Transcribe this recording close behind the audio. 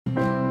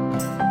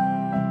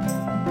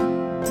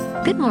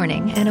Good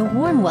morning and a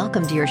warm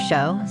welcome to your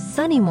show,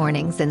 Sunny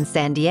Mornings in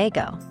San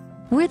Diego.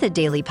 We're the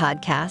daily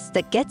podcast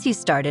that gets you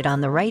started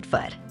on the right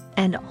foot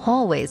and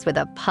always with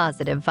a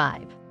positive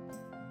vibe.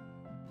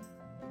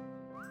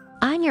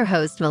 I'm your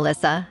host,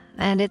 Melissa,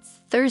 and it's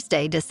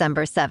Thursday,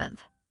 December 7th.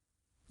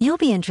 You'll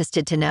be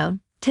interested to know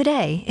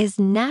today is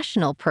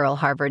National Pearl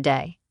Harbor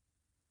Day.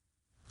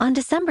 On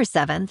December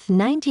 7th,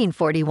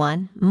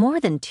 1941,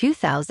 more than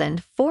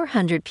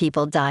 2,400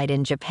 people died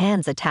in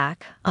Japan's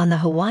attack on the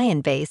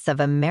Hawaiian base of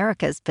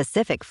America's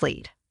Pacific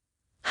Fleet.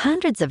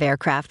 Hundreds of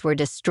aircraft were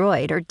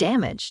destroyed or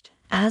damaged,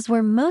 as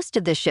were most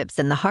of the ships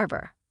in the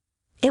harbor.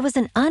 It was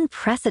an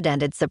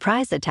unprecedented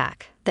surprise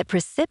attack that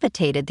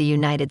precipitated the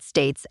United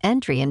States'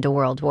 entry into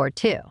World War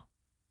II.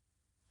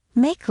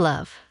 Make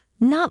love,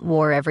 not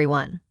war,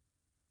 everyone.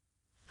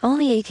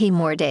 Only 18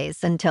 more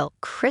days until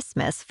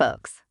Christmas,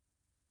 folks.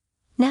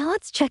 Now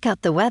let's check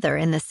out the weather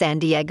in the San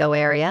Diego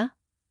area.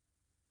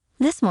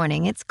 This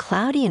morning, it's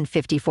cloudy and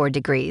 54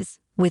 degrees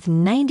with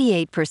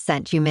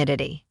 98%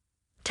 humidity.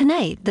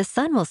 Tonight, the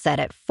sun will set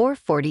at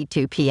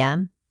 4:42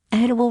 p.m.,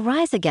 and it will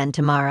rise again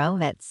tomorrow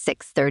at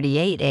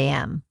 6:38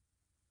 a.m.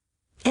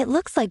 It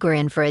looks like we're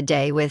in for a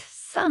day with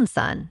some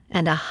sun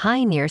and a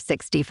high near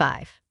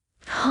 65.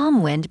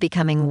 Calm wind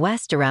becoming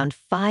west around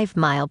 5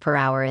 miles per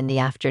hour in the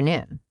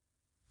afternoon.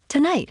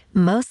 Tonight,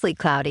 mostly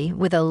cloudy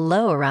with a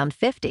low around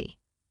 50.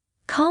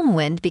 Calm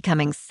wind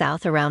becoming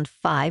south around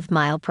 5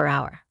 miles per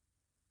hour.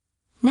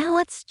 Now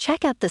let's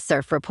check out the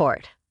surf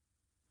report.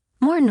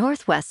 More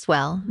northwest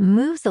swell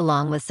moves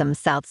along with some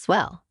south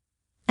swell.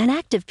 An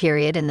active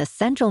period in the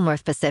central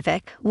North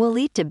Pacific will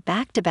lead to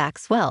back-to-back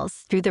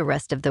swells through the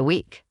rest of the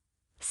week.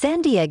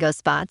 San Diego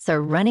spots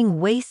are running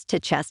waist to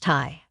chest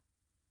high.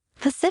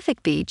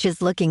 Pacific Beach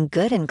is looking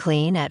good and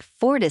clean at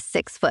 4 to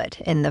 6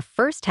 foot in the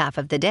first half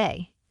of the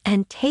day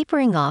and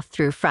tapering off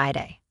through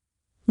Friday.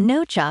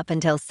 No chop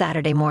until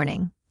Saturday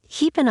morning.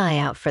 Keep an eye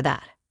out for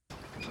that.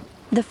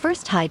 The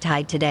first high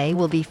tide today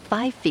will be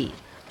 5 feet,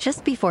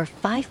 just before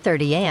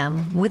 5:30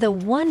 a.m. with a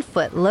 1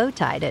 foot low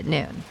tide at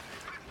noon.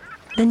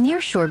 The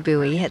nearshore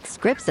buoy at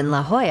Scripps in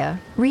La Jolla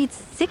reads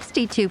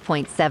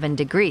 62.7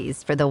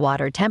 degrees for the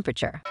water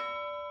temperature.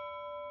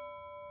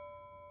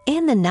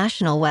 In the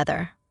national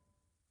weather,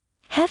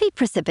 heavy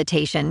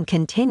precipitation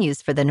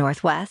continues for the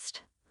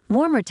Northwest,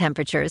 warmer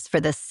temperatures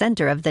for the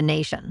center of the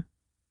nation.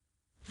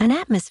 An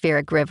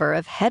atmospheric river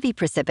of heavy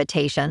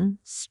precipitation,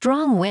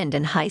 strong wind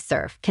and high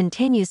surf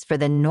continues for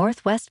the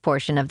northwest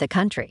portion of the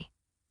country.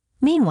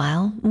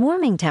 Meanwhile,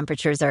 warming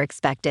temperatures are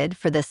expected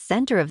for the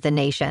center of the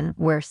nation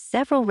where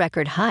several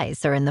record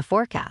highs are in the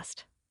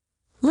forecast.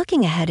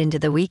 Looking ahead into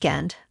the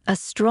weekend, a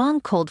strong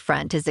cold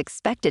front is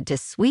expected to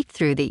sweep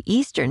through the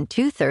eastern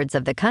two-thirds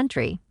of the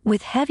country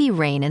with heavy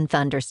rain and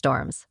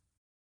thunderstorms.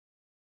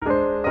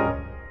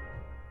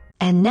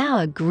 And now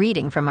a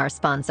greeting from our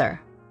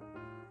sponsor.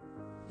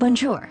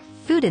 Bonjour,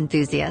 food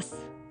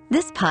enthusiasts.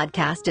 This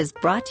podcast is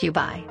brought to you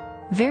by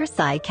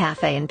Versailles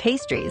Cafe and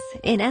Pastries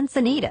in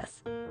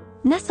Encinitas.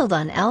 Nestled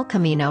on El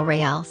Camino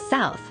Real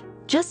South,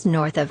 just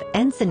north of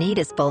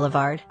Encinitas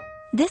Boulevard,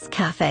 this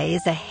cafe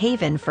is a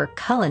haven for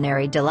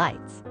culinary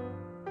delights.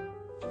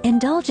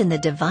 Indulge in the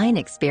divine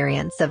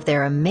experience of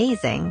their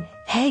amazing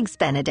Eggs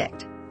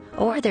Benedict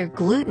or their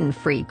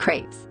gluten-free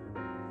crepes.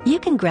 You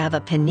can grab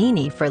a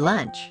panini for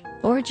lunch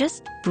or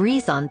just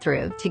breeze on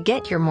through to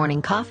get your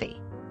morning coffee.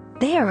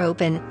 They are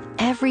open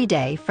every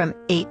day from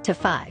 8 to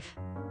 5.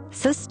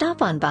 So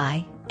stop on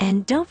by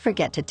and don't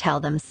forget to tell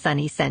them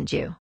Sunny sent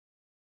you.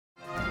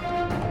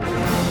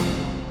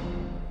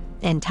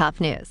 In top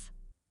news,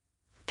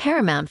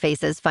 Paramount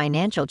faces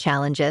financial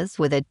challenges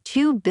with a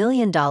 $2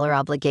 billion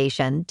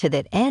obligation to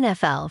the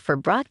NFL for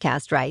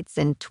broadcast rights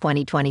in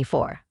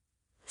 2024.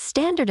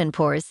 Standard &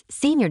 Poor's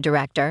Senior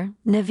Director,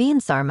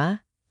 Naveen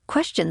Sarma,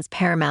 questions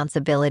Paramount's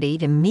ability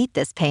to meet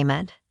this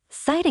payment,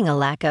 citing a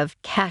lack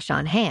of cash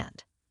on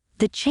hand.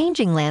 The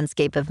changing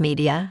landscape of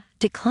media,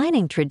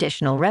 declining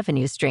traditional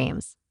revenue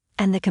streams,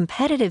 and the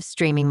competitive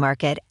streaming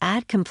market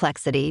add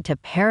complexity to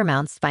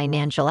Paramount's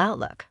financial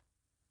outlook.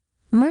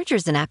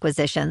 Mergers and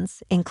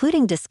acquisitions,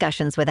 including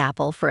discussions with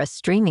Apple for a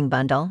streaming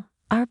bundle,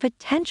 are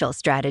potential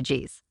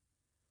strategies.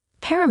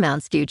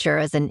 Paramount's future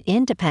as an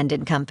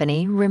independent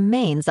company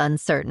remains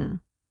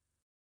uncertain.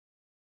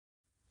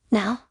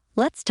 Now,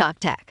 let's talk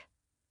tech.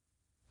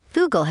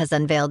 Google has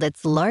unveiled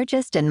its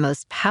largest and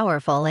most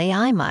powerful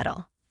AI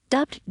model,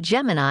 dubbed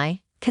Gemini,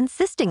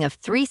 consisting of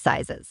 3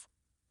 sizes: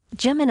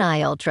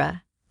 Gemini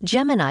Ultra,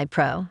 Gemini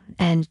Pro,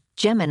 and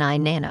Gemini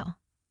Nano.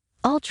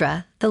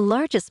 Ultra, the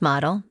largest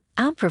model,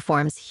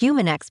 outperforms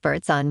human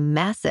experts on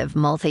massive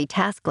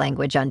multitask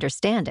language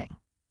understanding.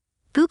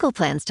 Google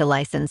plans to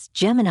license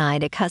Gemini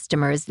to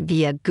customers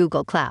via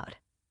Google Cloud.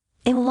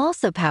 It will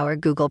also power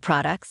Google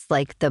products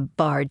like the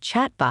Bard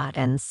chatbot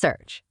and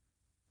Search.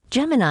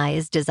 Gemini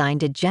is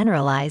designed to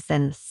generalize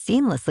and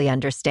seamlessly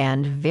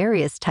understand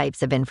various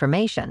types of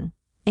information,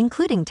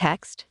 including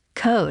text,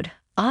 code,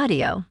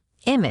 audio,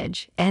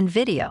 image, and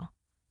video.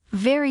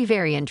 Very,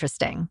 very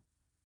interesting.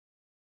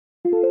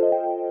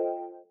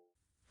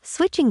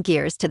 Switching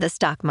gears to the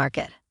stock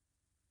market.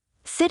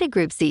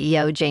 Citigroup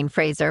CEO Jane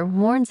Fraser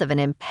warns of an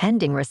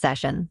impending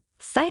recession,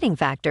 citing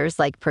factors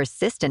like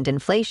persistent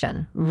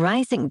inflation,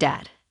 rising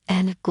debt,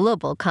 and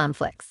global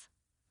conflicts.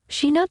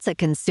 She notes a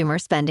consumer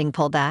spending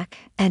pullback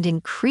and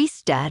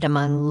increased debt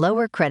among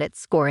lower credit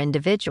score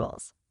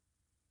individuals.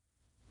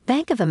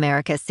 Bank of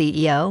America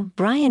CEO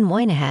Brian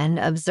Moynihan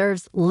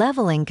observes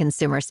leveling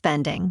consumer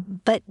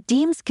spending, but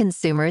deems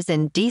consumers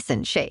in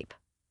decent shape.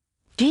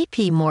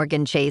 J.P.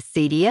 Morgan Chase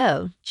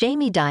CDO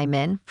Jamie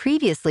Dimon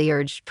previously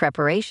urged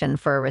preparation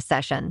for a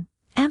recession,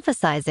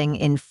 emphasizing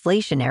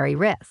inflationary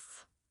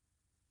risks.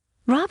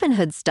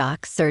 Robinhood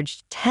stock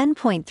surged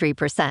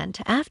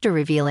 10.3% after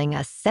revealing a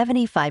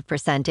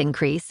 75%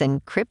 increase in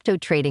crypto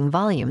trading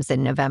volumes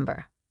in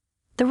November.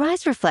 The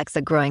rise reflects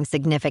a growing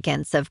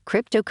significance of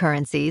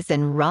cryptocurrencies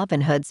in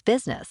Robinhood's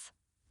business,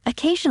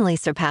 occasionally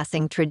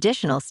surpassing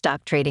traditional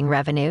stock trading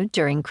revenue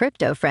during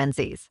crypto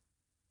frenzies.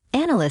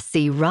 Analysts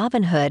see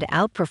Robinhood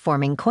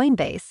outperforming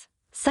Coinbase,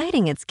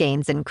 citing its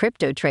gains in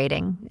crypto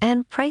trading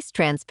and price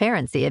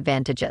transparency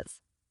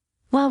advantages.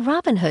 While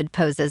Robinhood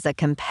poses a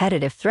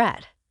competitive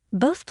threat,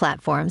 both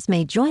platforms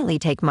may jointly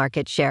take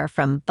market share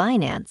from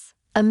Binance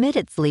amid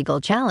its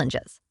legal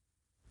challenges.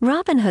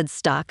 Robinhood's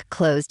stock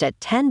closed at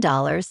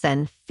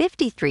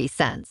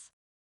 $10.53.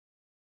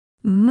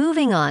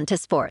 Moving on to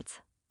sports.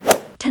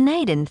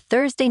 Tonight in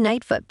Thursday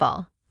Night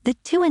Football, the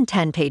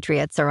 2-10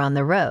 Patriots are on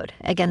the road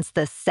against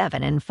the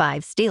 7-5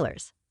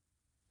 Steelers.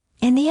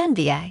 In the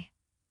NBA,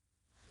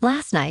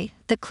 last night,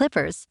 the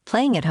Clippers,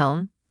 playing at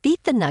home,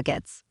 beat the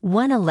Nuggets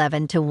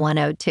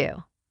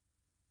 111-102.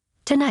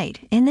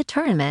 Tonight, in the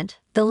tournament,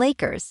 the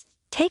Lakers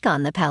take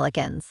on the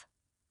Pelicans.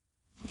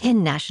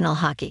 In national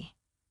hockey,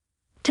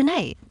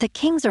 tonight, the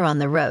Kings are on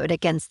the road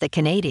against the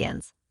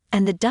Canadiens,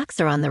 and the Ducks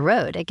are on the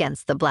road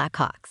against the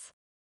Blackhawks.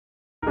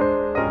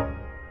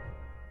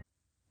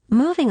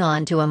 Moving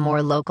on to a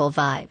more local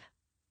vibe.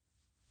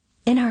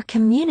 In our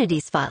community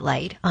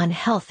spotlight on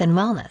health and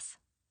wellness,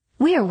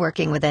 we are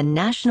working with a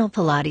national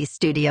Pilates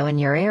studio in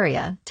your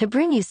area to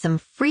bring you some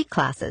free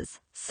classes,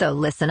 so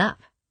listen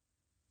up.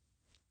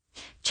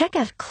 Check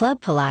out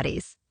Club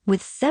Pilates,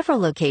 with several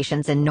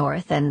locations in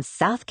North and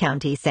South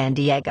County, San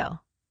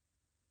Diego.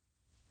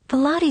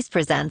 Pilates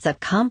presents a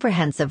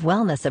comprehensive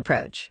wellness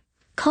approach,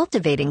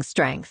 cultivating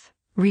strength,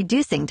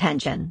 reducing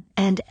tension,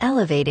 and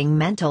elevating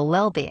mental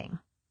well-being.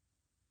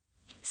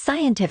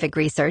 Scientific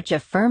research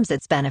affirms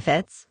its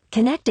benefits,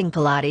 connecting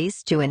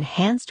Pilates to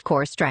enhanced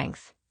core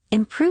strength,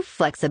 improved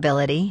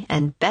flexibility,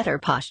 and better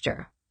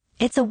posture.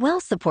 It's a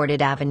well-supported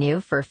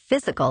avenue for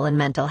physical and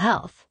mental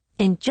health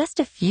in just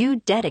a few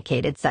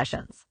dedicated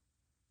sessions.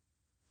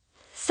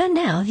 So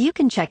now you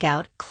can check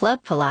out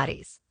Club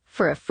Pilates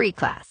for a free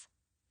class.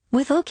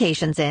 With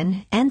locations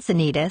in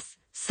Encinitas,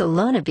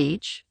 Solana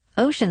Beach,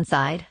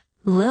 Oceanside,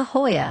 La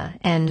Jolla,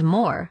 and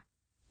more,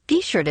 be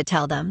sure to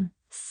tell them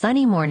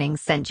Sunny Morning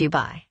sent you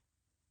by.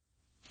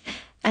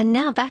 And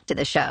now back to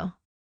the show.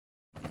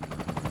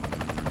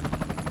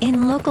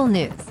 In local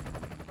news,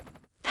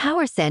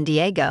 Power San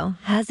Diego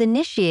has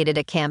initiated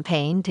a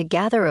campaign to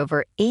gather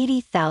over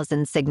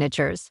 80,000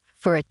 signatures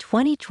for a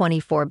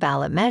 2024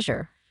 ballot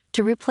measure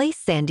to replace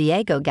San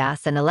Diego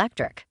Gas and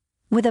Electric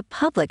with a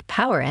public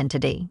power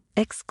entity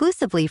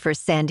exclusively for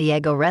San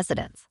Diego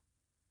residents.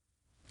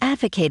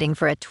 Advocating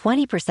for a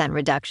 20%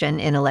 reduction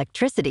in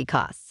electricity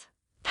costs,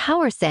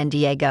 Power San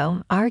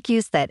Diego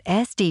argues that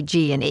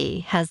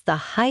SDG&E has the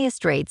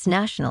highest rates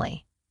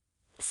nationally.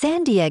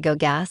 San Diego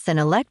Gas and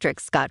Electric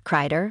Scott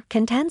Kreider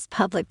contends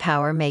public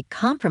power may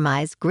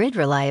compromise grid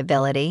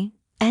reliability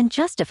and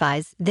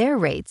justifies their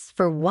rates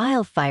for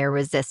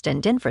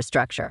wildfire-resistant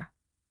infrastructure.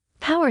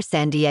 Power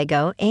San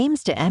Diego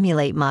aims to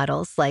emulate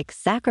models like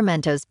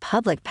Sacramento's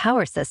public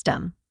power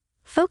system,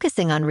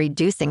 focusing on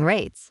reducing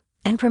rates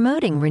and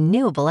promoting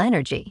renewable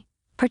energy,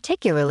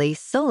 particularly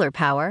solar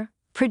power,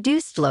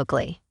 produced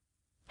locally.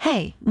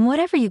 Hey,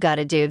 whatever you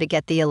gotta do to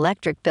get the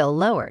electric bill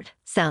lowered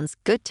sounds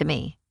good to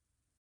me.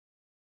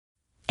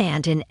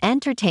 And in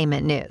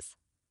entertainment news,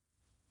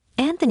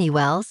 Anthony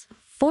Wells,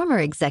 former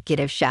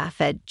executive chef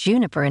at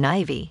Juniper and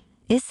Ivy,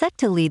 is set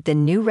to lead the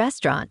new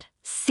restaurant,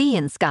 Sea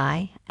and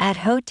Sky, at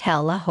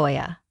Hotel La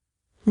Jolla.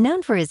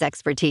 Known for his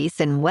expertise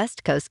in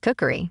West Coast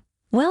cookery,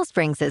 Wells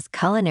brings his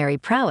culinary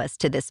prowess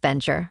to this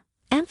venture,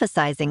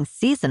 emphasizing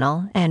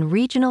seasonal and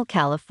regional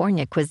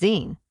California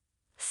cuisine.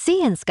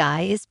 Sea and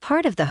Sky is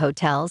part of the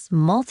hotel's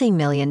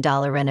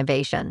multi-million-dollar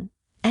renovation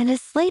and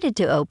is slated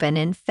to open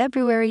in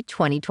February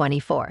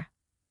 2024.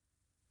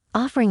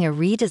 Offering a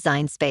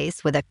redesigned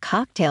space with a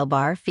cocktail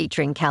bar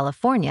featuring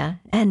California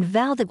and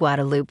Val de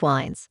Guadalupe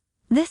wines,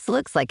 this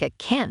looks like a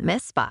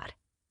can't-miss spot.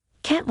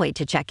 Can't wait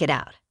to check it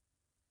out.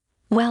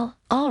 Well,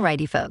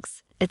 alrighty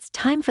folks, it's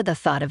time for the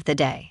thought of the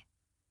day.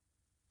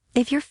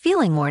 If you're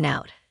feeling worn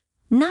out,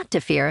 not to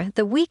fear,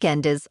 the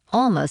weekend is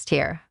almost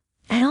here.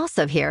 And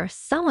also here,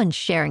 someone's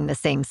sharing the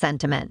same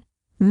sentiment.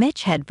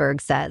 Mitch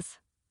Hedberg says,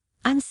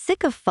 "I'm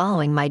sick of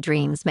following my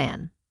dreams,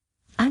 man.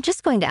 I'm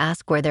just going to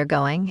ask where they're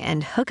going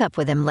and hook up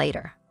with him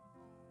later."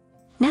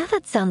 Now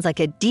that sounds like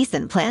a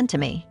decent plan to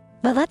me,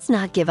 but let's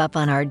not give up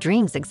on our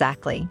dreams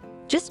exactly.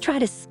 Just try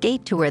to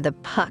skate to where the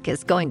puck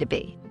is going to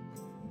be.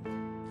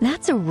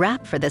 That's a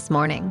wrap for this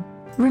morning.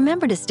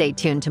 Remember to stay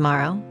tuned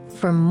tomorrow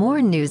for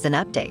more news and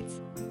updates.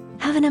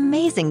 Have an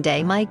amazing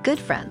day, my good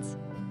friends.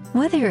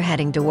 Whether you're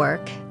heading to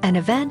work, an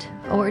event,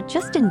 or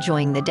just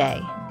enjoying the day,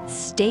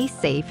 stay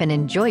safe and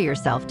enjoy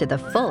yourself to the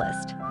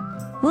fullest.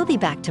 We'll be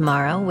back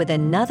tomorrow with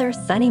another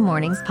Sunny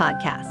Mornings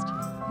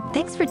podcast.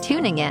 Thanks for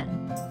tuning in.